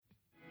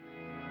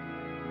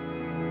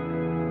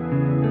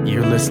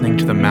You're listening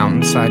to the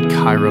Mountainside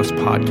Kairos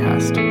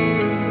podcast.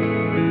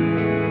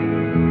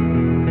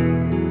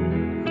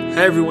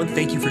 Hi everyone,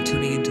 thank you for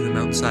tuning into the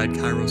Mountainside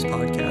Kairos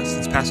podcast.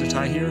 It's Pastor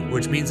Ty here,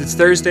 which means it's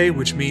Thursday,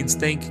 which means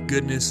thank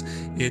goodness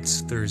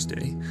it's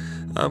Thursday.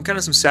 Kind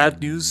of some sad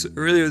news.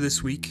 Earlier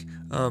this week,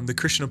 the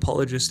Christian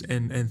apologist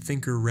and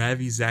thinker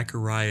Ravi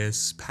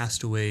Zacharias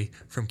passed away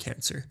from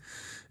cancer.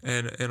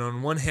 And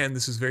on one hand,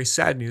 this is very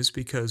sad news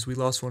because we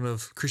lost one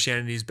of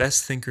Christianity's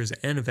best thinkers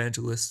and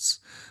evangelists.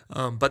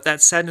 But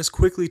that sadness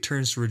quickly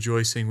turns to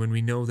rejoicing when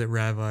we know that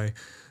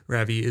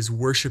Ravi is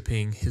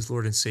worshiping his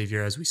Lord and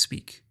Savior as we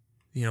speak.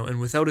 And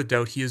without a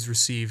doubt, he has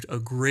received a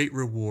great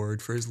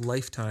reward for his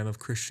lifetime of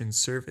Christian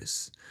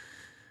service.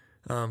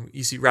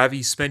 You see,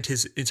 Ravi spent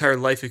his entire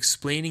life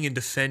explaining and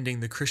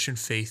defending the Christian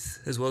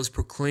faith, as well as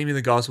proclaiming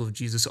the gospel of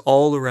Jesus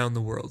all around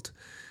the world.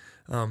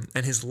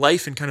 And his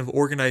life and kind of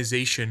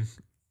organization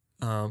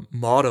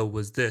motto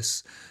was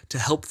this: to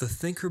help the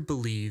thinker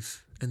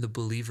believe and the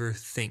believer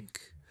think.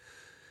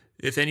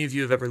 If any of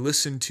you have ever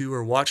listened to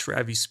or watched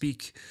Ravi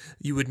speak,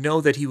 you would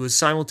know that he was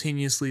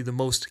simultaneously the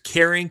most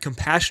caring,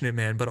 compassionate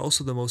man, but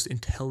also the most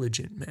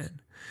intelligent man.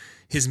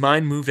 His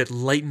mind moved at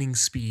lightning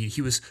speed.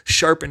 He was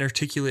sharp and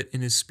articulate in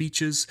his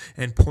speeches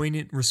and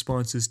poignant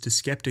responses to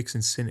skeptics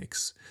and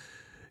cynics.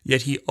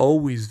 Yet he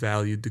always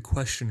valued the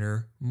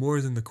questioner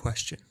more than the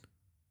question.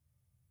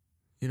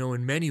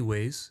 In many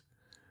ways,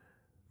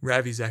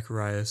 Ravi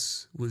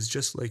Zacharias was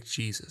just like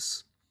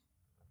Jesus.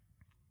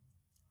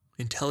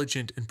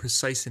 Intelligent and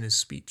precise in his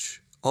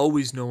speech,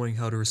 always knowing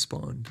how to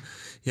respond,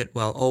 yet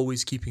while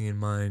always keeping in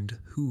mind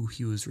who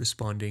he was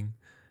responding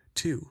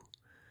to.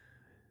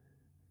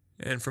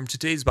 And from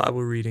today's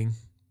Bible reading,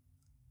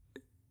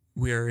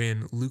 we are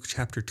in Luke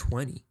chapter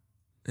 20,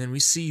 and we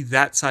see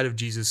that side of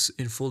Jesus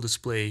in full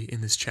display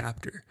in this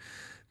chapter,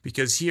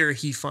 because here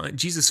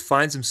Jesus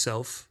finds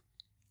himself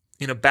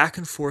in a back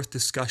and forth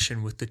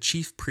discussion with the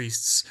chief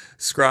priests,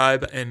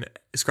 scribes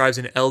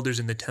and elders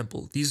in the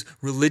temple. These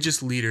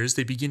religious leaders,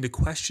 they begin to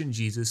question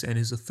Jesus and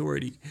his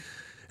authority.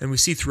 And we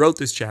see throughout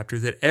this chapter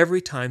that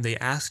every time they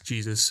ask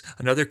Jesus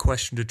another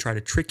question to try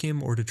to trick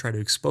him or to try to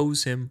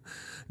expose him,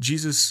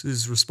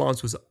 Jesus'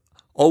 response was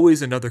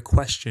always another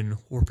question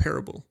or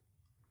parable,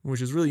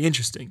 which is really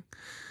interesting.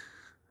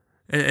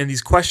 And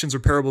these questions or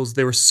parables,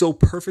 they were so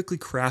perfectly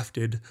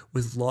crafted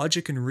with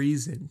logic and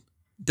reason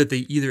that they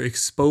either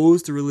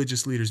exposed the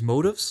religious leaders'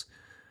 motives,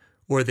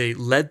 or they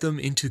led them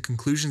into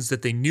conclusions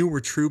that they knew were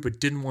true but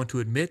didn't want to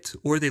admit,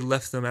 or they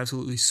left them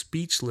absolutely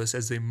speechless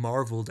as they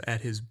marveled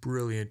at his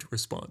brilliant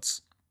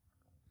response.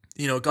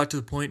 It got to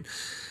the point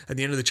at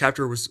the end of the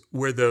chapter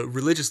where the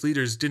religious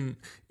leaders didn't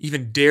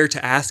even dare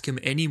to ask him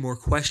any more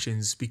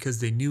questions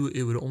because they knew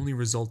it would only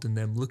result in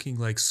them looking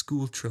like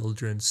school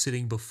children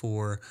sitting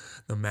before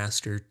the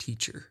master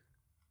teacher.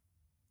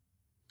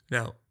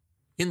 Now,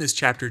 in this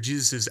chapter,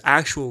 Jesus'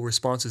 actual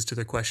responses to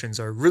their questions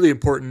are really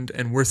important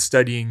and worth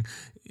studying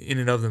in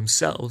and of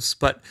themselves.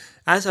 But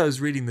as I was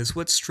reading this,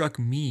 what struck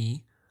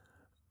me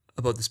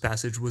about this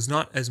passage was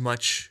not as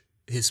much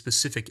his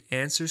specific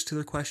answers to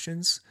their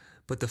questions,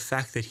 but the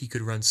fact that he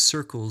could run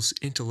circles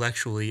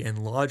intellectually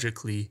and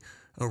logically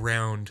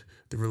around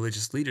the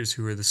religious leaders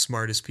who were the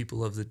smartest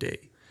people of the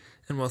day.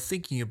 And while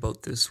thinking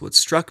about this, what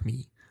struck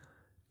me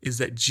is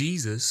that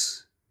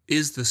Jesus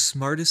is the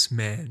smartest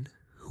man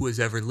who has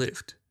ever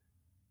lived.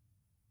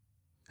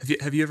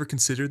 Have you ever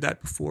considered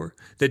that before?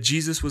 That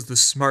Jesus was the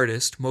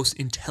smartest, most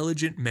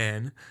intelligent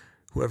man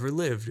who ever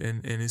lived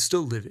and is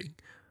still living.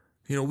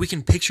 We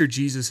can picture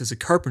Jesus as a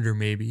carpenter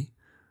maybe,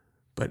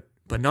 but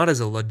not as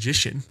a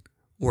logician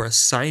or a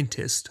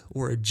scientist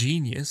or a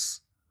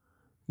genius.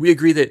 We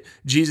agree that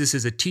Jesus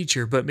is a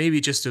teacher, but maybe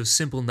just of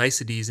simple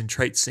niceties and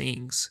trite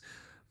sayings.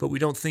 But we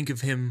don't think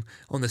of him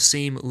on the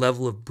same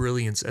level of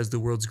brilliance as the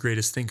world's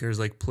greatest thinkers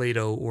like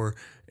Plato or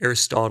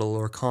Aristotle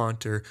or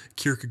Kant or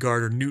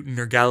Kierkegaard or Newton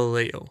or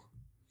Galileo.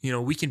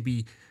 It can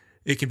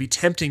be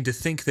tempting to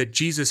think that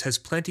Jesus has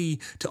plenty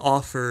to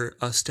offer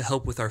us to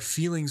help with our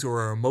feelings or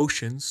our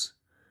emotions,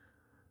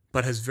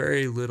 but has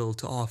very little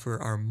to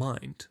offer our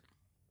mind.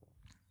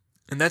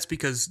 And that's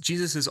because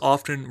Jesus is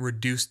often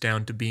reduced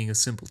down to being a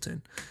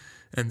simpleton,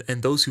 and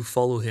those who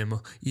follow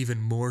him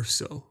even more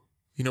so.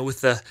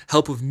 With the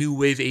help of new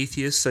wave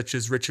atheists such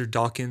as Richard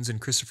Dawkins and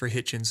Christopher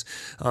Hitchens,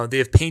 they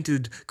have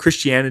painted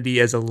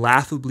Christianity as a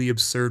laughably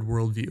absurd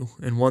worldview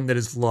and one that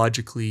is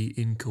logically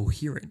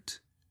incoherent.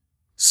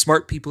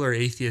 Smart people are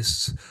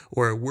atheists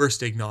or at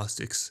worst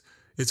agnostics.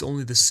 It's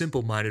only the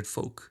simple-minded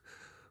folk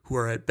who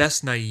are at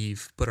best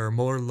naive but are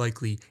more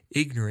likely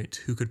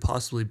ignorant who could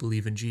possibly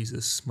believe in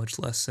Jesus, much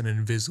less an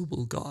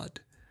invisible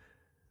God.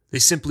 They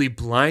simply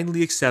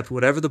blindly accept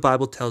whatever the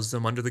Bible tells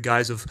them under the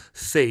guise of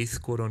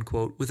faith, quote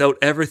unquote, without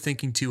ever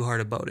thinking too hard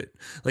about it,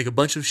 like a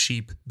bunch of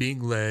sheep being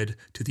led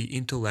to the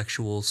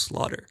intellectual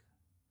slaughter.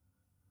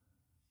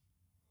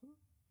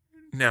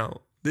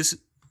 Now, this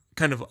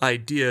kind of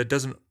idea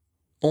doesn't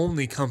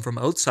only come from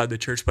outside the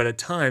church, but at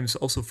times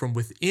also from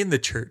within the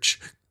church.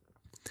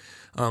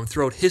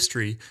 Throughout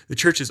history, the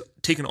church has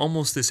taken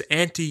almost this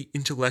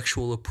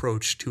anti-intellectual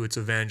approach to its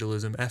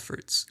evangelism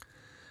efforts.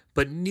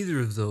 But neither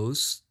of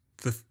those,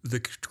 the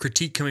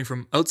critique coming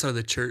from outside of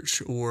the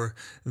church or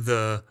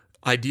the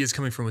ideas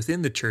coming from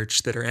within the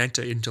church that are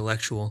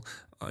anti-intellectual,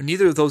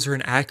 neither of those are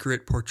an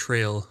accurate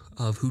portrayal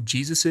of who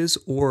Jesus is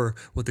or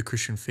what the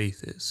Christian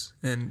faith is.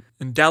 And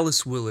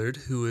Dallas Willard,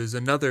 who is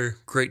another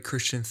great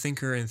Christian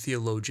thinker and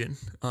theologian,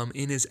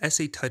 in his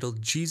essay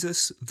titled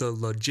Jesus the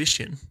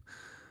Logician,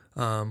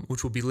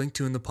 which will be linked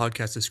to in the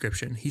podcast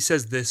description, he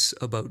says this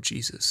about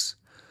Jesus.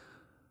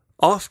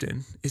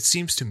 Often, it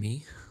seems to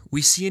me,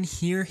 we see and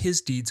hear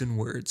his deeds and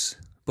words,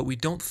 but we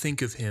don't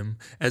think of him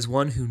as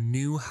one who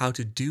knew how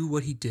to do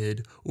what he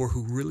did or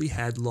who really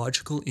had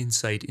logical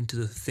insight into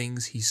the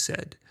things he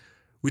said.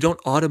 We don't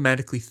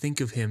automatically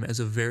think of him as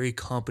a very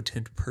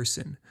competent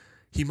person.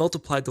 He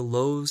multiplied the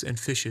loaves and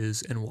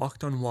fishes and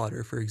walked on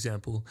water, for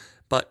example,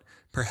 but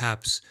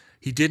perhaps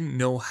he didn't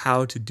know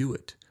how to do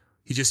it.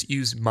 He just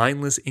used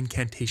mindless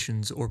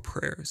incantations or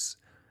prayers.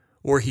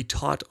 Or he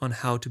taught on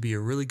how to be a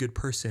really good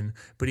person,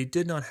 but he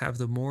did not have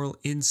the moral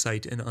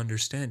insight and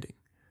understanding.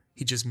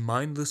 He just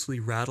mindlessly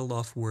rattled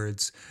off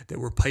words that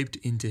were piped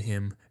into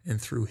him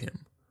and through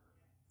him.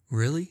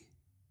 Really?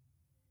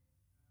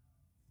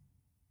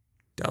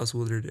 Dallas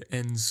Willard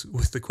ends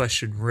with the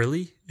question,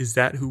 really? Is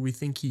that who we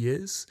think he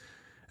is?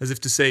 As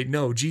if to say,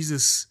 no,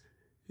 Jesus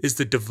is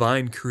the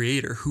divine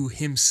creator who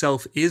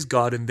himself is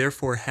God and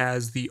therefore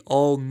has the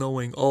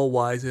all-knowing,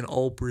 all-wise, and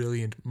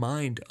all-brilliant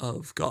mind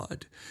of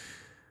God.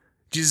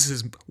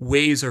 Jesus'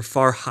 ways are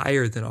far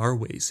higher than our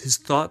ways. His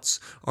thoughts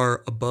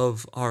are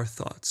above our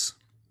thoughts.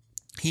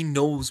 He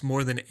knows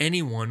more than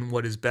anyone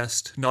what is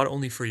best, not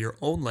only for your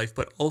own life,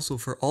 but also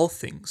for all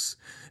things,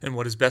 and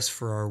what is best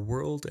for our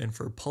world and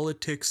for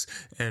politics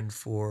and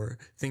for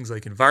things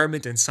like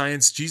environment and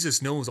science.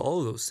 Jesus knows all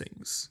of those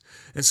things.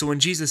 And so when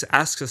Jesus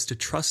asks us to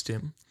trust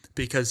him,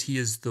 because he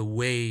is the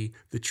way,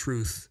 the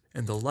truth,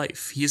 and the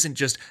life. He isn't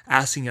just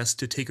asking us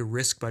to take a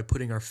risk by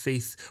putting our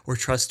faith or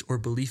trust or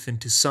belief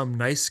into some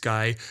nice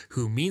guy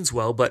who means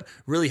well, but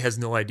really has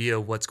no idea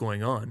what's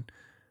going on.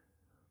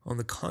 On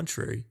the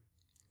contrary,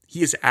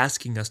 he is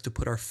asking us to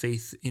put our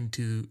faith in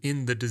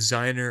the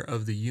designer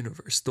of the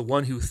universe, the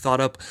one who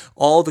thought up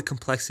all the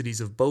complexities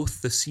of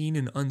both the seen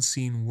and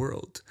unseen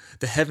world,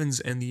 the heavens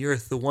and the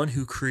earth, the one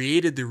who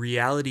created the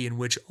reality in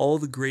which all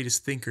the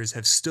greatest thinkers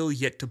have still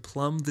yet to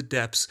plumb the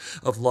depths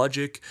of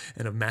logic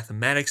and of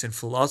mathematics and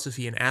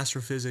philosophy and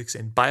astrophysics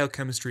and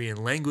biochemistry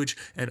and language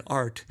and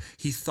art.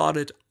 He thought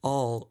it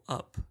all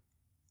up.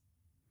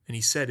 And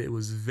he said it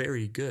was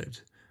very good.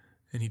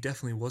 And he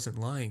definitely wasn't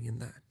lying in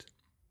that.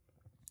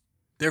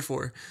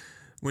 Therefore,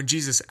 when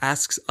Jesus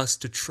asks us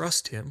to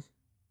trust him,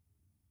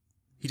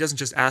 he doesn't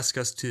just ask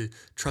us to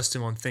trust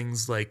him on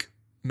things like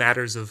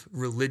matters of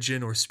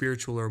religion or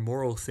spiritual or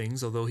moral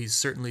things, although he's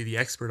certainly the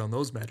expert on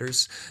those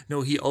matters.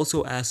 No, he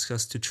also asks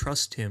us to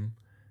trust him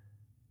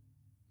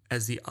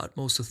as the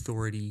utmost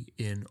authority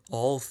in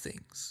all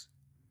things.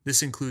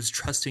 This includes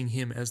trusting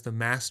him as the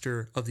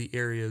master of the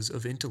areas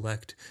of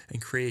intellect and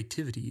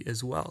creativity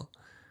as well.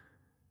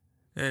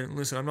 And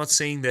listen, I'm not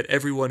saying that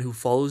everyone who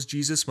follows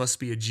Jesus must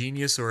be a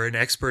genius or an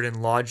expert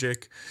in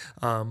logic,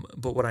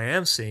 but what I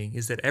am saying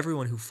is that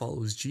everyone who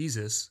follows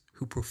Jesus,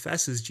 who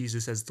professes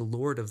Jesus as the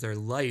Lord of their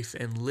life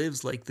and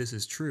lives like this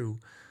is true,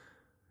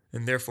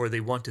 and therefore they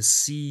want to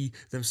see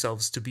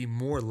themselves to be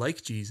more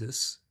like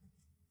Jesus,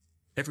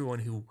 everyone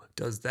who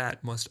does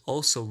that must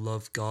also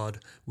love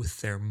God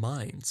with their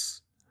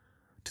minds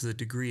to the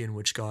degree in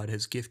which God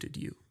has gifted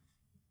you.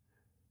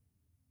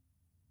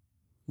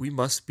 We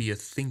must be a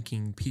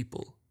thinking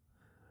people,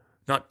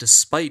 not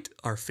despite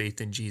our faith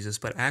in Jesus,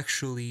 but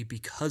actually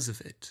because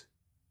of it.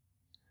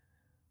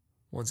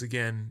 Once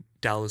again,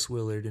 Dallas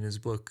Willard in his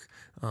book,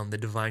 The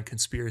Divine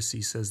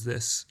Conspiracy, says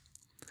this: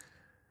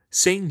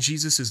 saying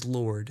Jesus is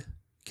Lord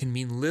can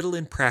mean little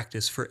in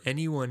practice for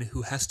anyone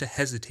who has to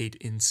hesitate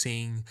in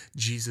saying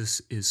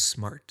Jesus is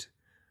smart.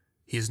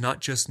 He is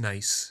not just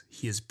nice,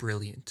 he is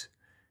brilliant.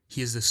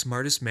 He is the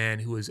smartest man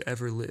who has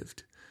ever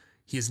lived.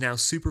 He is now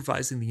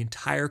supervising the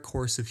entire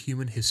course of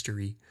human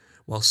history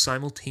while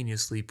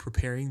simultaneously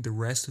preparing the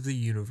rest of the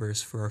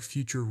universe for our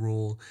future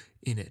role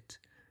in it.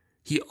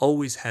 He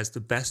always has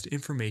the best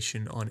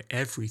information on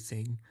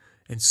everything,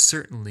 and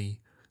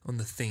certainly on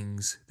the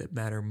things that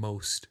matter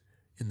most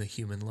in the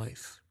human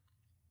life.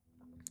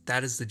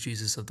 That is the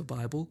Jesus of the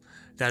Bible.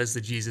 That is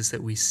the Jesus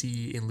that we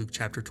see in Luke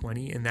chapter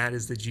 20, and that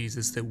is the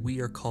Jesus that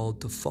we are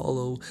called to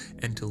follow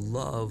and to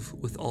love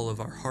with all of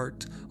our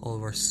heart, all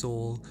of our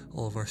soul,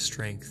 all of our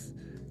strength,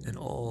 and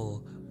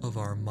all of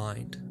our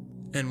mind.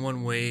 And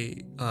one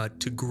way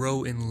to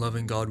grow in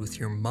loving God with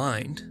your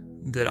mind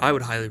that I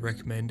would highly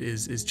recommend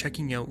is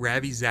checking out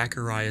Ravi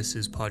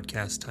Zacharias'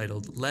 podcast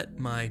titled Let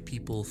My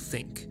People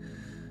Think.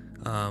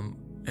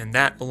 And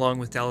that, along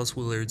with Dallas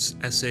Willard's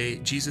essay,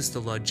 Jesus the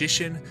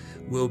Logician,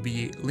 will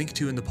be linked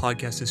to in the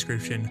podcast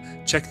description.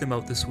 Check them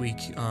out this week.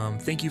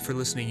 Thank you for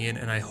listening in,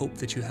 and I hope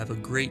that you have a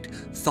great,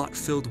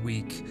 thought-filled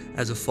week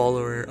as a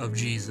follower of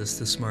Jesus,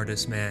 the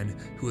smartest man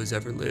who has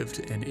ever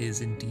lived and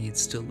is indeed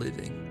still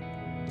living.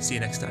 See you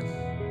next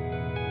time.